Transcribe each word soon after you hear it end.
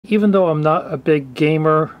Even though I'm not a big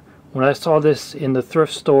gamer, when I saw this in the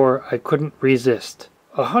thrift store, I couldn't resist.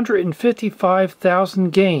 155,000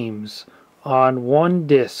 games on one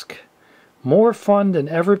disc. More fun than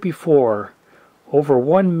ever before. Over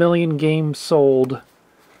 1 million games sold.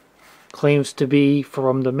 Claims to be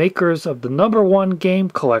from the makers of the #1 game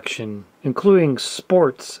collection, including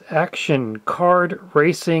sports, action, card,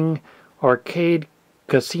 racing, arcade,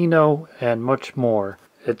 casino, and much more.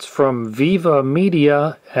 It's from Viva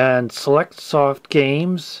Media and Select Soft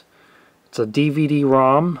Games. It's a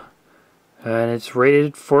DVD-ROM, and it's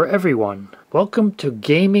rated for everyone. Welcome to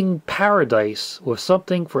Gaming Paradise, with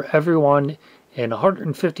something for everyone in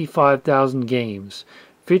 155,000 games,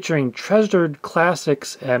 featuring treasured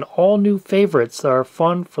classics and all new favorites that are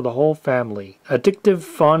fun for the whole family. Addictive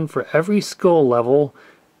fun for every skill level,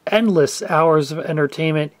 endless hours of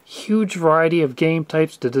entertainment, huge variety of game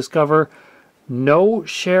types to discover, no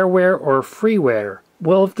shareware or freeware.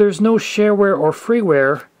 Well, if there's no shareware or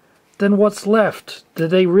freeware, then what's left? Do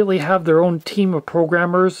they really have their own team of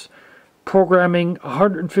programmers programming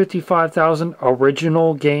 155,000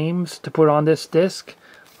 original games to put on this disc?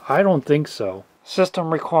 I don't think so.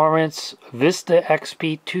 System requirements: Vista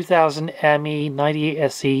XP 2000 ME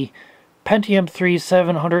 98SE, Pentium 3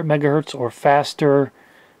 700 MHz or faster,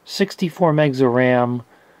 64 megs of RAM,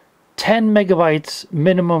 10 megabytes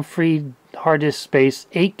minimum free hard disk space,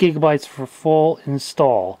 8 gigabytes for full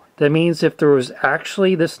install. That means if there was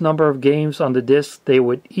actually this number of games on the disc, they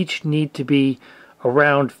would each need to be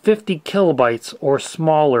around 50 kilobytes or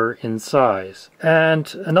smaller in size. And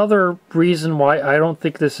another reason why I don't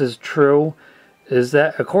think this is true is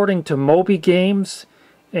that according to Moby Games,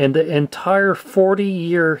 in the entire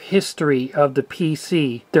 40-year history of the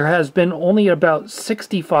PC, there has been only about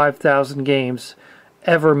 65,000 games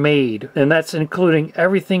ever made, and that's including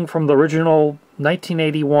everything from the original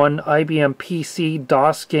 1981 IBM PC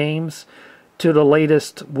DOS games to the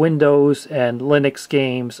latest Windows and Linux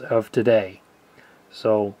games of today.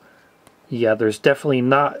 So yeah, there's definitely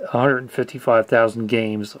not 155,000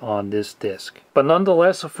 games on this disc. But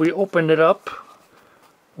nonetheless, if we open it up,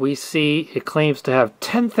 we see it claims to have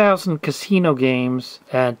 10,000 casino games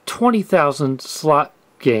and 20,000 slot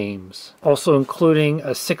games, also including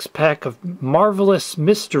a 6-pack of Marvelous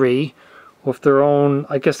Mystery with their own,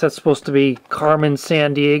 I guess that's supposed to be Carmen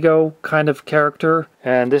Sandiego kind of character,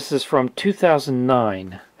 and this is from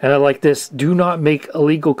 2009. And I like this: do not make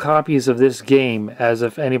illegal copies of this game, as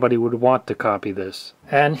if anybody would want to copy this.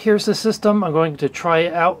 And here's the system I'm going to try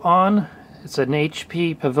it out on. It's an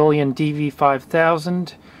HP Pavilion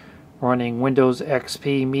DV5000 running Windows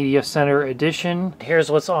XP Media Center Edition. Here's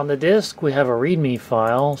what's on the disk. We have a README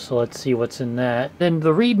file, so let's see what's in that. In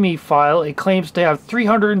the README file, it claims to have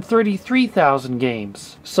 333,000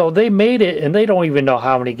 games. So they made it, and they don't even know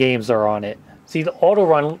how many games are on it. See, the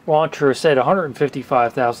auto launcher said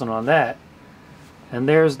 155,000 on that. And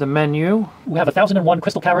there's the menu. We have 1,001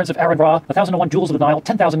 Crystal Caverns of Aaron Ra, 1,001 Jewels of the Nile,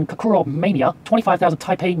 10,000 Kakuro Mania, 25,000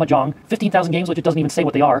 Taipei Mahjong, 15,000 games which it doesn't even say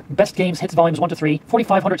what they are, Best Games Hits Volumes 1 to 3,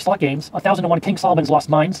 4,500 slot games, 1,001 King Solomon's Lost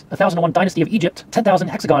Mines, 1,001 Dynasty of Egypt, 10,000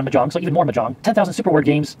 Hexagon Mahjong, so even more Mahjong, 10,000 Superword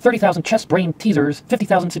games, 30,000 Chess Brain Teasers,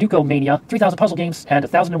 50,000 Sudoku Mania, 3,000 Puzzle games, and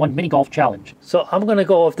 1,001 Mini Golf Challenge. So I'm going to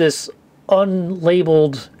go with this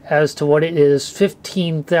unlabeled as to what it is,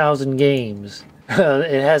 15,000 games.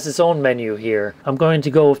 It has its own menu here. I'm going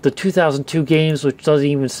to go with the 2002 games, which doesn't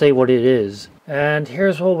even say what it is. And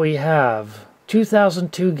here's what we have.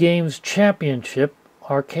 2002 Games Championship,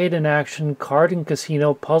 Arcade and Action, Card and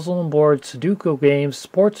Casino, Puzzle and Board, Sudoku Games,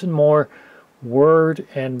 Sports and More, Word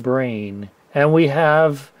and Brain. And we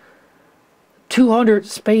have 200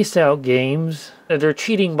 Space Out games. They're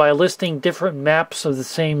cheating by listing different maps of the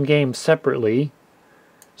same game separately.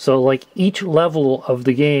 So, like, each level of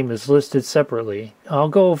the game is listed separately. I'll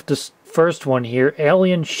go with this first one here.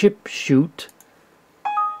 Alien Ship Shoot.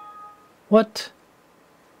 What?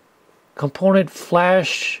 Component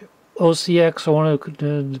Flash OCX or one of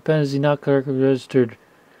the dependency not correctly registered.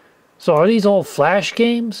 So are these all Flash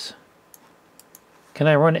games? Can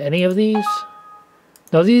I run any of these?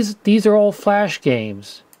 No, these are all Flash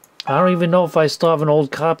games. I don't even know if I still have an old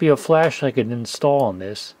copy of Flash I could install on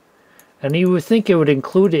this. And you would think it would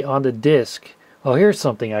include it on the disc. Oh, here's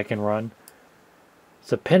something I can run.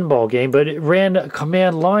 It's a pinball game, but it ran a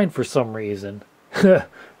command line for some reason.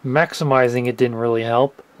 Maximizing it didn't really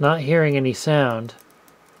help. Not hearing any sound.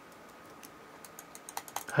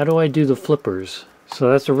 How do I do the flippers?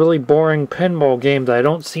 So that's a really boring pinball game that I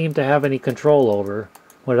don't seem to have any control over.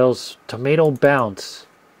 What else? Tomato Bounce.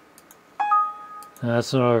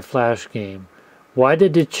 That's another Flash game. Why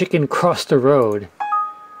did the chicken cross the road?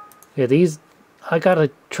 Yeah, these... I gotta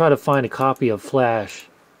try to find a copy of Flash.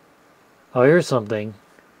 Oh, here's something.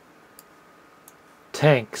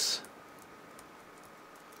 Tanks.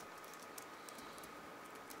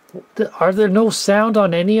 Are there no sound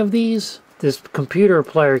on any of these? This computer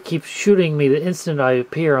player keeps shooting me the instant I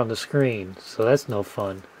appear on the screen, so that's no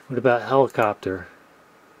fun. What about helicopter?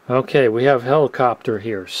 Okay, we have helicopter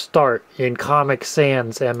here. Start in Comic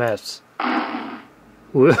Sans MS.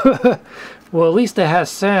 Well, at least it has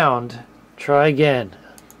sound. Try again.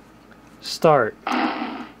 Start.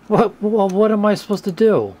 What am I supposed to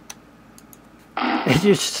do? It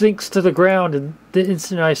just sinks to the ground the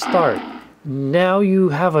instant I start. Now you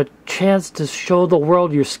have a chance to show the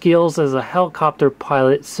world your skills as a helicopter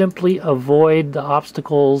pilot. Simply avoid the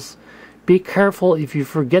obstacles. Be careful if you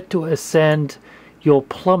forget to ascend, you'll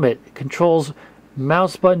plummet. Controls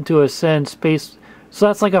mouse button to ascend, space. So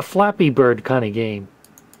that's like a Flappy Bird kind of game.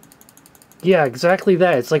 Yeah, exactly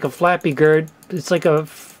that. It's like a Flappy Bird. It's like a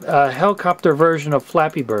helicopter version of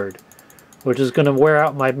Flappy Bird, which is going to wear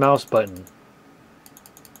out my mouse button.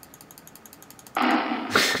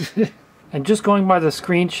 And just going by the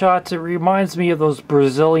screenshots, it reminds me of those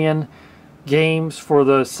Brazilian games for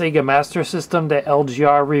the Sega Master System that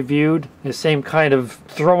LGR reviewed. The same kind of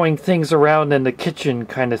throwing things around in the kitchen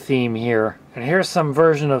kind of theme here. And here's some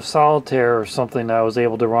version of Solitaire or something that I was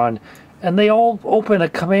able to run. And they all open a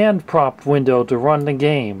command prompt window to run the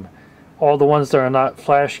game. All the ones that are not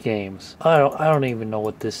Flash games. I don't even know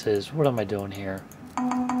what this is. What am I doing here?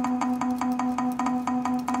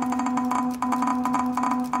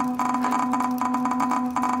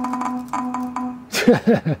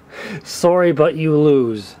 Sorry, but you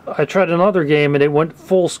lose. I tried another game and it went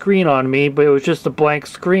full screen on me, but it was just a blank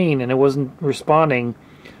screen and it wasn't responding.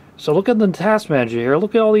 So look at the task manager here.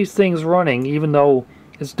 Look at all these things running, even though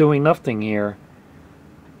it's doing nothing here.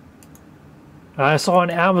 I saw on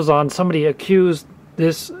Amazon somebody accused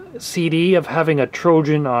this CD of having a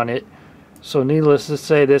Trojan on it. So needless to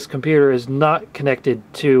say, this computer is not connected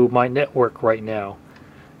to my network right now.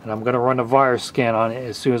 And I'm going to run a virus scan on it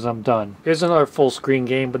as soon as I'm done. Here's another full screen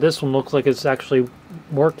game, but this one looks like it's actually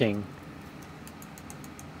working.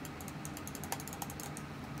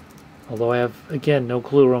 Although I have, again, no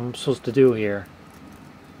clue what I'm supposed to do here.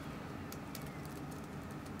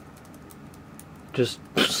 Just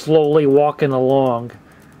slowly walking along.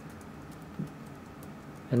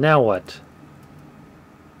 And now what?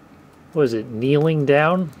 What is it, kneeling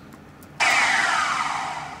down?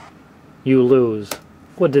 You lose.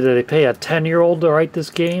 What, did they pay a 10-year-old to write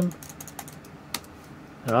this game?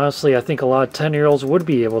 And honestly, I think a lot of 10-year-olds would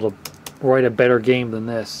be able to write a better game than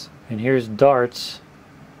this. And here's darts.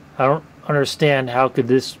 I don't understand how could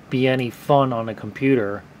this be any fun on a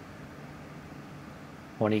computer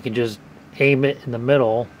when you can just aim it in the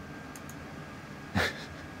middle.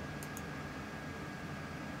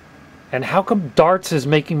 And how come darts is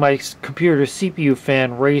making my computer CPU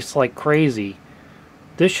fan race like crazy?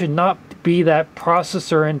 This should not be that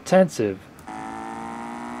processor intensive.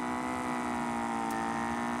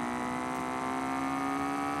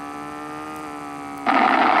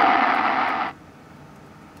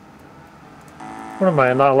 What am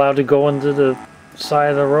I, not allowed to go into the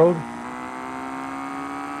side of the road?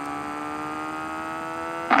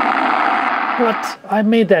 What? I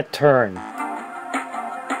made that turn.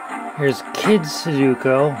 Here's Kids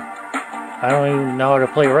Sudoku. I don't even know how to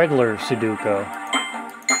play regular Sudoku.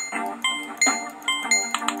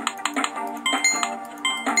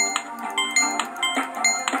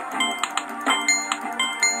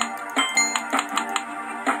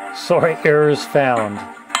 Sorry, errors found.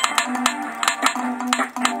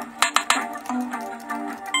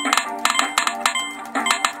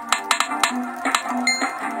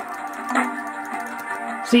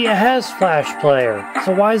 See, it has Flash Player,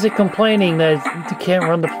 so why is it complaining that it can't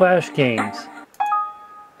run the Flash games?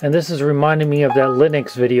 And this is reminding me of that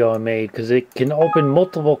Linux video I made, because it can open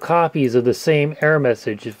multiple copies of the same error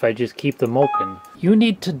message if I just keep them open. You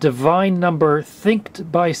need to divine number thinked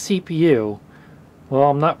by CPU. Well,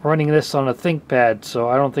 I'm not running this on a ThinkPad, so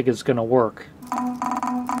I don't think it's going to work.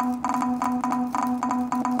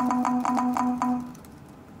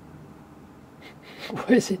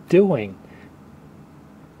 What is it doing?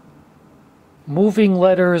 Moving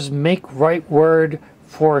letters make right word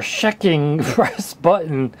for checking press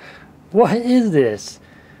button. What is this?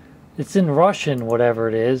 It's in Russian, whatever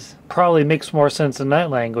it is. Probably makes more sense in that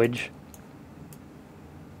language.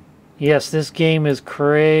 Yes, this game is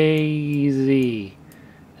crazy.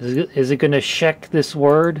 Is it going to check this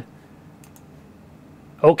word?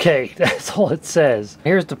 Okay, that's all it says.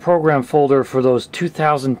 Here's the program folder for those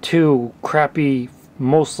 2002 crappy,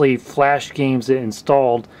 mostly Flash games it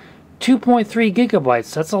installed. 2.3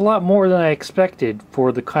 gigabytes. That's a lot more than I expected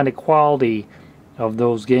for the kind of quality of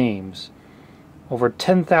those games. Over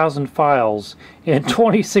 10,000 files and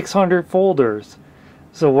 2,600 folders.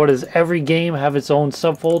 So what, does every game have its own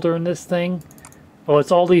subfolder in this thing? Oh,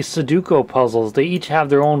 it's all these Sudoku puzzles. They each have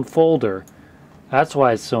their own folder. That's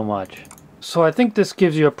why it's so much. So I think this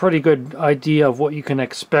gives you a pretty good idea of what you can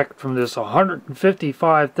expect from this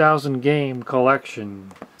 155,000 game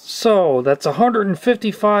collection. So that's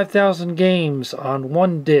 155,000 games on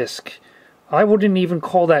one disc. I wouldn't even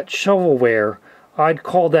call that shovelware. I'd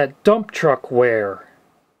call that dump truckware.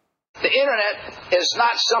 The internet is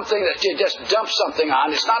not something that you just dump something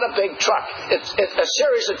on. It's not a big truck. It's a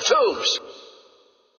series of tubes.